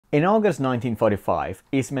In August 1945,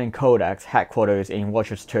 Eastman Kodak's headquarters in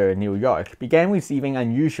Rochester, New York, began receiving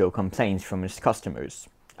unusual complaints from its customers.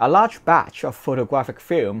 A large batch of photographic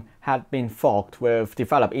film had been fogged with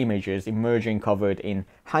developed images emerging covered in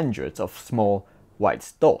hundreds of small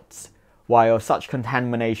white dots. While such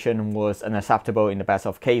contamination was unacceptable in the best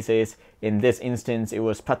of cases, in this instance it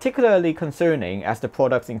was particularly concerning as the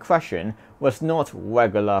product in question was not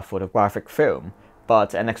regular photographic film,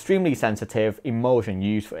 but an extremely sensitive emulsion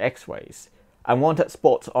used for X-rays. Unwanted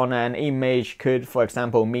spots on an image could, for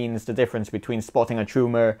example, mean the difference between spotting a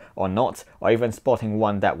tumor or not, or even spotting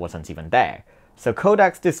one that wasn't even there. So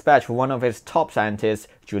Kodak dispatched one of its top scientists,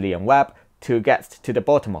 Julian Webb, to get to the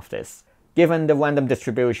bottom of this. Given the random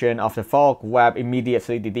distribution of the fog, Webb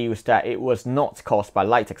immediately deduced that it was not caused by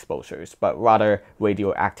light exposures, but rather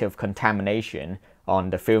radioactive contamination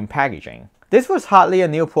on the film packaging. This was hardly a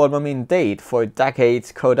new problem indeed. For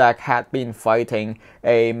decades, Kodak had been fighting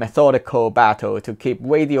a methodical battle to keep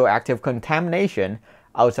radioactive contamination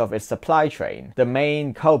out of its supply chain. The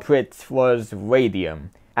main culprit was radium,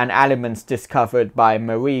 an element discovered by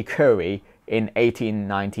Marie Curie in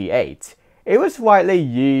 1898. It was widely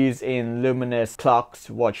used in luminous clocks,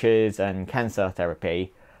 watches, and cancer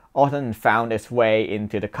therapy. Often found its way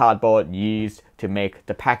into the cardboard used to make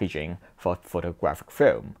the packaging for photographic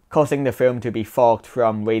film, causing the film to be fogged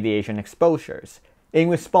from radiation exposures. In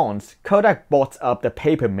response, Kodak bought up the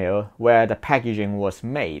paper mill where the packaging was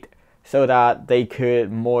made, so that they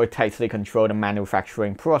could more tightly control the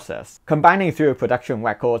manufacturing process. Combining through production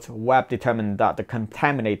records, Webb determined that the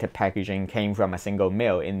contaminated packaging came from a single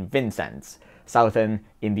mill in Vincennes, southern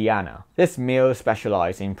Indiana. This mill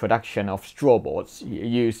specialized in production of straw boards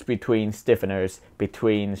used between stiffeners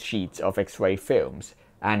between sheets of X-ray films,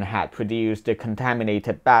 and had produced the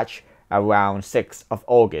contaminated batch around 6th of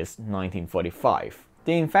August 1945.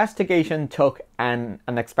 The investigation took an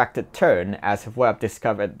unexpected turn as Webb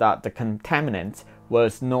discovered that the contaminant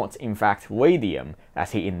was not in fact radium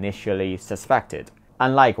as he initially suspected.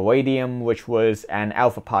 Unlike radium, which was an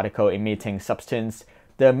alpha particle emitting substance,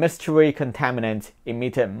 the mystery contaminant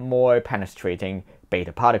emitted more penetrating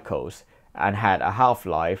beta particles and had a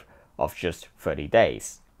half-life of just 30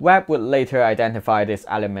 days. Webb would later identify this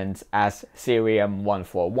element as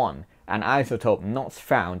cerium-141, an isotope not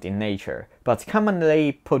found in nature, but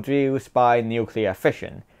commonly produced by nuclear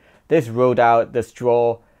fission. This ruled out the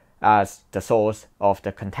straw as the source of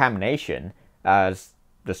the contamination, as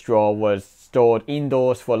the straw was stored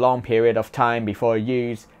indoors for a long period of time before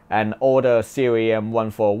use, and all the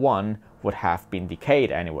cerium-141 would have been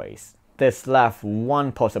decayed anyways. This left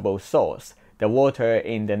one possible source, the water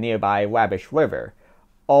in the nearby Webbish River,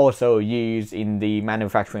 also used in the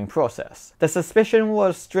manufacturing process. The suspicion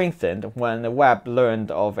was strengthened when Webb learned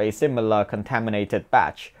of a similar contaminated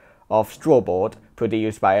batch of straw board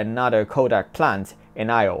produced by another Kodak plant in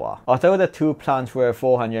Iowa. Although the two plants were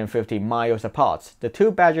 450 miles apart, the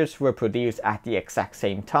two batches were produced at the exact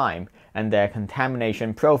same time, and their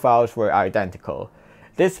contamination profiles were identical.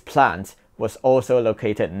 This plant was also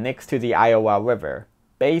located next to the Iowa River.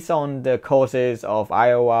 Based on the causes of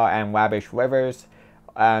Iowa and Webbish rivers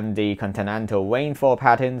and the continental rainfall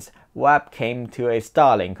patterns, Webb came to a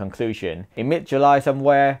startling conclusion. In mid-July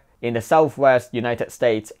somewhere in the southwest United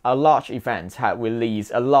States, a large event had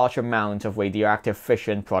released a large amount of radioactive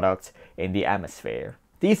fission products in the atmosphere.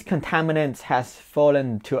 These contaminants had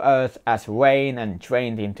fallen to Earth as rain and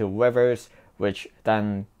drained into rivers, which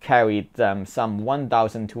then carried them some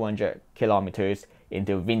 1,200 kilometers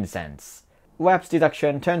into Vincennes. Webb's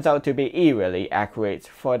deduction turns out to be eerily accurate,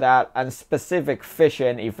 for that unspecific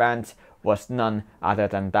fission event was none other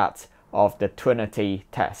than that of the Trinity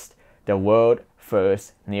test, the world's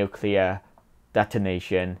first nuclear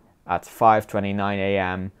detonation at 5:29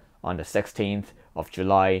 a.m. on the 16th of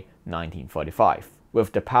July 1945,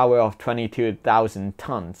 with the power of 22,000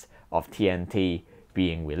 tons of TNT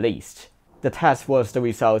being released. The test was the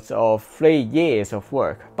result of 3 years of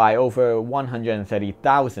work by over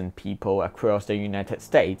 130,000 people across the United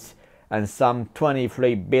States and some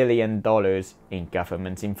 $23 billion in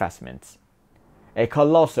government investments. A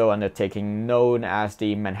colossal undertaking known as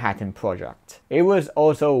the Manhattan Project. It was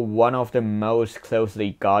also one of the most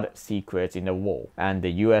closely guarded secrets in the war, and the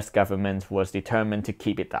US government was determined to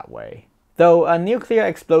keep it that way. Though a nuclear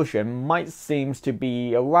explosion might seem to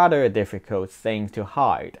be a rather difficult thing to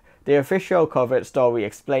hide, the official cover story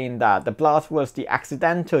explained that the blast was the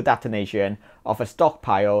accidental detonation of a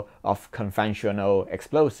stockpile of conventional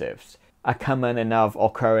explosives, a common enough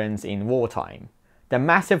occurrence in wartime. The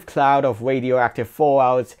massive cloud of radioactive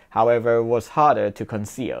fallout, however, was harder to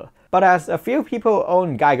conceal. But as a few people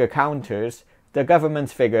owned Geiger counters, the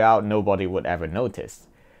government figured out nobody would ever notice.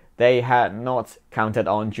 They had not counted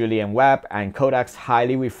on Julian Webb and Kodak's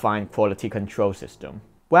highly refined quality control system.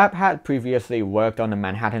 Webb had previously worked on the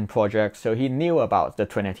Manhattan Project, so he knew about the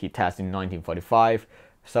Trinity test in 1945,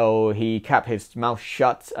 so he kept his mouth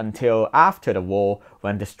shut until after the war,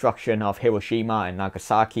 when destruction of Hiroshima and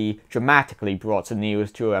Nagasaki dramatically brought the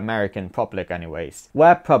news to the American public anyways.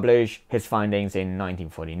 Webb published his findings in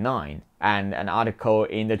 1949, and an article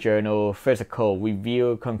in the journal Physical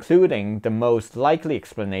Review concluding the most likely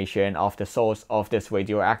explanation of the source of this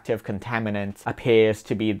radioactive contaminant appears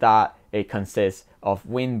to be that it consists of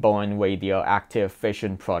wind-borne radioactive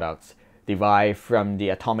fission products derived from the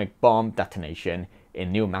atomic bomb detonation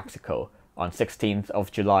in New Mexico on 16th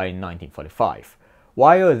of July 1945.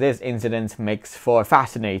 While this incident makes for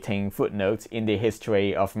fascinating footnotes in the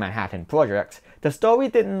history of Manhattan projects, the story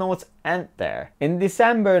did not end there. In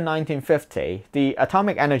December 1950, the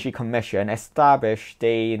Atomic Energy Commission established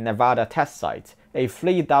the Nevada test site, a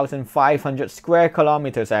 3,500 square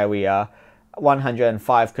kilometers area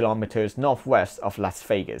 105 kilometers northwest of Las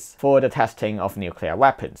Vegas, for the testing of nuclear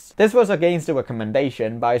weapons. This was against the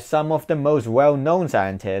recommendation by some of the most well-known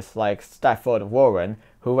scientists like Stafford Warren,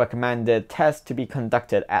 who recommended tests to be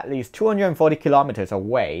conducted at least 240 kilometers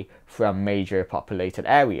away from major populated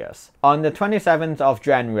areas. On the 27th of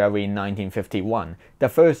January 1951, the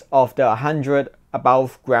first of the 100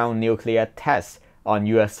 above-ground nuclear tests on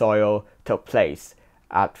US soil took place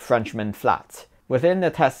at Frenchman Flat. Within the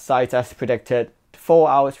test site as predicted,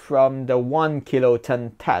 fallout from the 1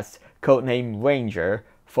 kiloton test, codenamed Ranger,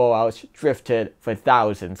 fallout drifted for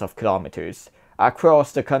thousands of kilometers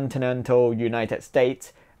across the continental United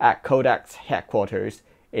States at Kodak's headquarters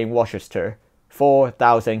in Rochester,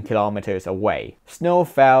 4,000 kilometers away. Snow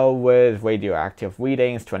fell with radioactive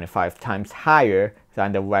readings 25 times higher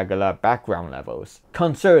than the regular background levels.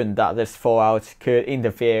 Concerned that this fallout could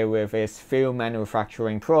interfere with its film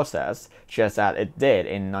manufacturing process, just as it did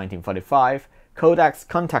in 1945, Kodak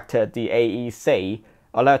contacted the AEC,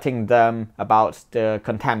 alerting them about the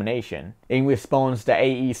contamination. In response, the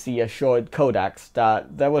AEC assured Kodak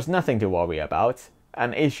that there was nothing to worry about,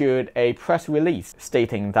 and issued a press release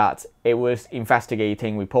stating that it was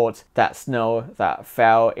investigating reports that snow that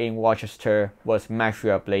fell in Rochester was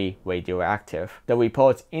measurably radioactive. The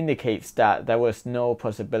report indicates that there was no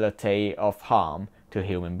possibility of harm to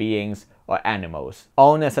human beings or animals.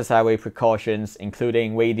 All necessary precautions,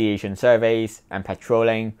 including radiation surveys and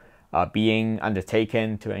patrolling, are being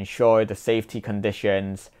undertaken to ensure the safety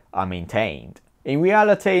conditions are maintained. In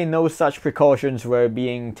reality, no such precautions were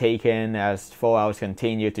being taken as fallout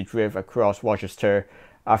continued to drift across Rochester.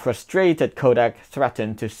 A frustrated Kodak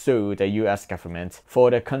threatened to sue the US government for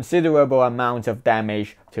the considerable amount of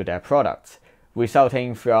damage to their products,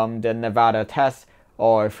 resulting from the Nevada test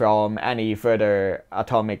or from any further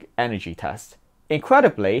atomic energy tests.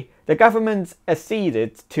 Incredibly, the government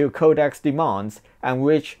acceded to Kodak's demands and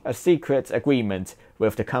reached a secret agreement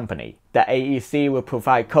with the company. The AEC will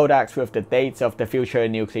provide Kodak with the dates of the future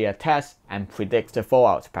nuclear tests and predict the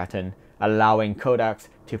fallout pattern, allowing Kodak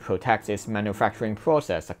to protect its manufacturing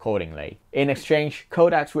process accordingly. In exchange,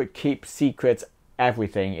 Kodak would keep secret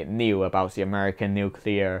everything it knew about the American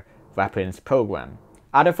nuclear weapons program.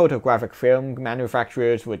 Other photographic film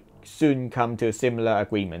manufacturers would soon come to similar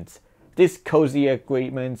agreements. This cozy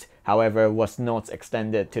agreement, however, was not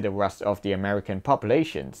extended to the rest of the American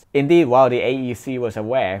populations. Indeed, while the AEC was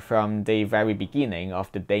aware from the very beginning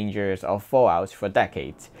of the dangers of fallout for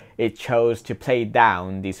decades, it chose to play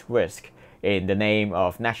down this risk in the name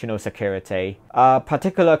of national security. A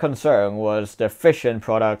particular concern was the fission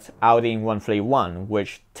product iodine-131,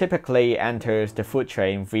 which typically enters the food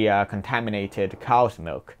chain via contaminated cow's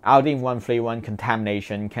milk. Iodine-131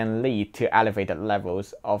 contamination can lead to elevated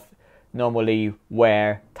levels of normally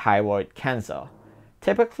rare thyroid cancer,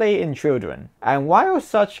 typically in children. And while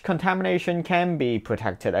such contamination can be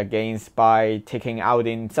protected against by taking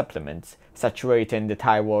iodine supplements, saturating the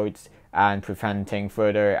thyroids, and preventing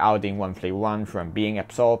further iodine-131 from being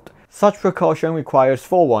absorbed, such precaution requires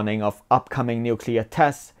forewarning of upcoming nuclear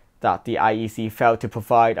tests that the IEC failed to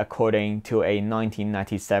provide, according to a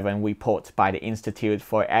 1997 report by the Institute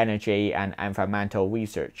for Energy and Environmental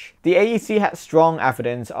Research. The AEC had strong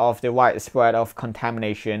evidence of the widespread of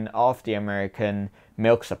contamination of the American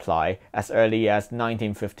milk supply as early as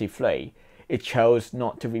 1953. It chose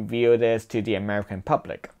not to reveal this to the American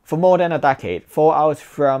public. For more than a decade, fallout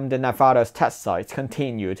from the Nevada's test sites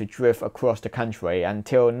continued to drift across the country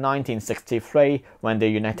until 1963, when the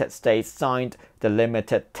United States signed the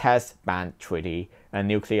Limited Test Ban Treaty, and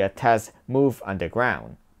nuclear tests moved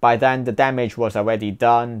underground. By then, the damage was already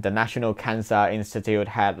done. The National Cancer Institute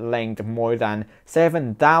had linked more than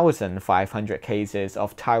 7,500 cases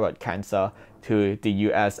of thyroid cancer to the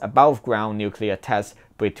US above-ground nuclear tests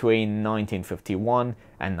between 1951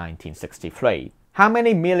 and 1963. How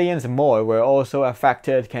many millions more were also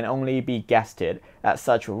affected can only be guessed, as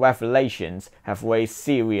such revelations have raised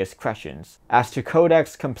serious questions. As to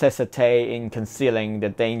Kodak's complicity in concealing the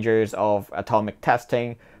dangers of atomic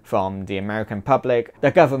testing from the American public,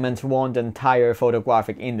 the government warned the entire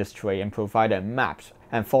photographic industry and provided maps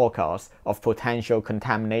and forecasts of potential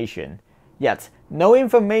contamination. Yet, no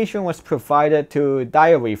information was provided to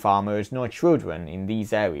dairy farmers nor children in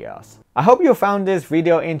these areas. I hope you found this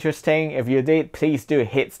video interesting. If you did, please do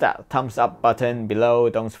hit that thumbs up button below.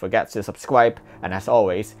 Don't forget to subscribe. And as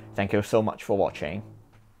always, thank you so much for watching.